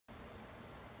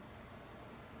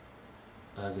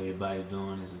How's everybody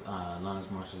doing? This is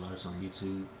Lons Martial Arts on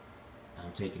YouTube.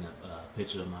 I'm taking a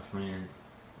picture of my friend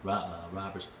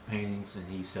Robert's paintings, and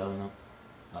he's selling them.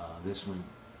 This one,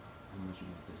 how much you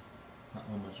want this?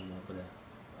 How much you want for that?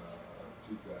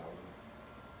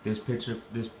 2,000.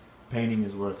 This painting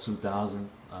is worth $2,000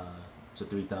 to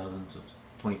 $3,000 to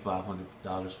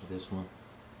 $2,500 for this one.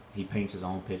 He paints his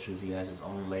own pictures. He has his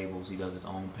own labels. He does his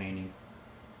own paintings,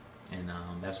 and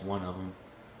that's one of them.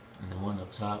 And the one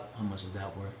up top, how much is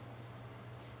that worth?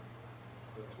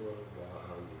 That's worth about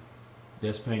 100.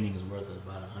 This painting is worth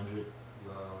about 100.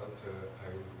 No, that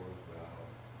painting's worth about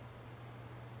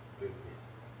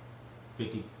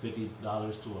 50.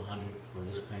 $50 to $100 for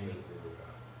this painting.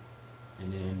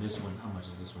 And then this one, how much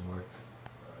is this one worth?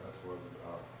 That's worth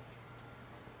about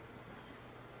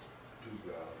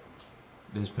 2,000.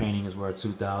 This painting is worth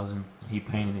 $2,000. He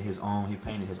painted his own. He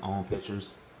painted his own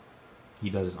pictures. He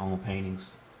does his own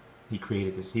paintings. He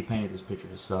created this. He painted this picture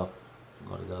himself.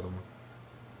 Go to the other one.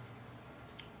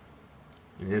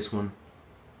 And this one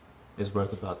is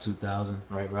worth about $2,000,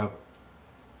 right, Robert?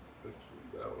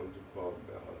 That one's probably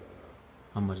about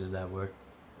How much is that worth?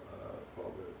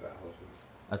 probably 1,000.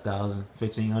 1,000,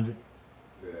 1,500.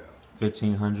 Yeah.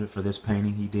 1,500 for this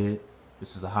painting he did.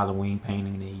 This is a Halloween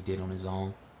painting that he did on his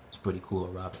own. It's pretty cool,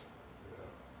 Robert.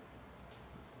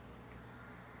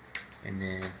 Yeah. And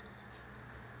then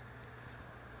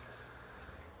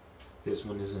this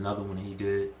one is another one he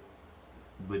did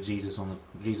with Jesus on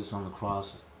the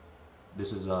cross.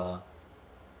 This is how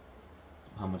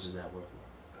much is that worth?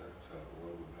 That's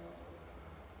worth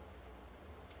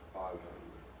about 500.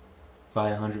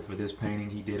 500 for this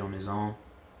painting he did on his own.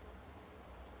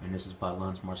 And this is by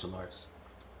Lons Martial Arts.